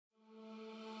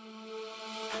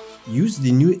Use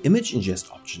the new image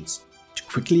ingest options to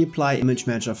quickly apply image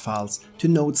manager files to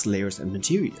nodes, layers and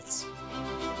materials.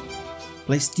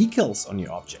 Place decals on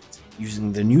your object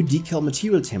using the new decal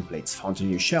material templates found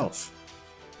in your shelf.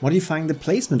 Modifying the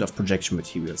placement of projection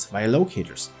materials via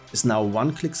locators is now a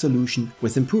one-click solution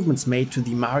with improvements made to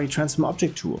the Mari Transform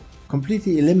Object tool,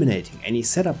 completely eliminating any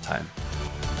setup time.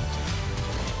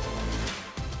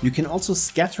 You can also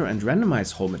scatter and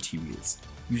randomize whole materials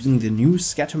using the new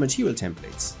scatter material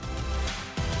templates.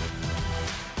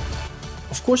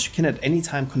 Of course, you can at any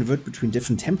time convert between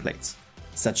different templates,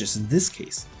 such as in this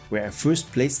case, where I first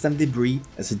placed some debris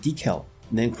as a decal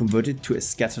and then converted to a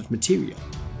scattered material.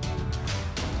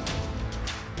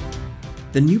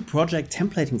 The new project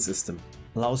templating system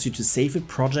allows you to save a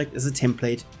project as a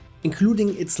template,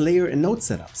 including its layer and node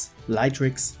setups, light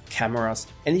rigs, cameras,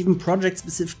 and even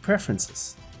project-specific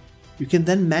preferences. You can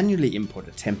then manually import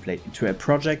a template into a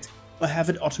project or have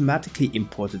it automatically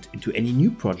imported into any new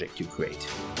project you create.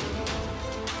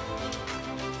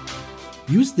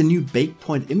 Use the new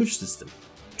BakePoint image system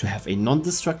to have a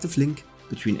non-destructive link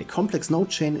between a complex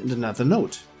node chain and another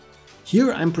node.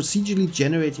 Here I'm procedurally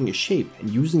generating a shape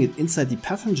and using it inside the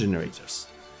pattern generators.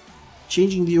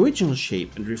 Changing the original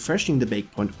shape and refreshing the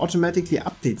BakePoint automatically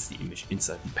updates the image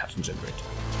inside the pattern generator.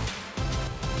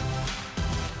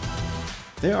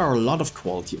 There are a lot of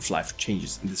quality of life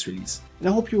changes in this release, and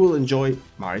I hope you will enjoy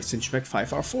Mari Cinch Pack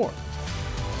 5R4.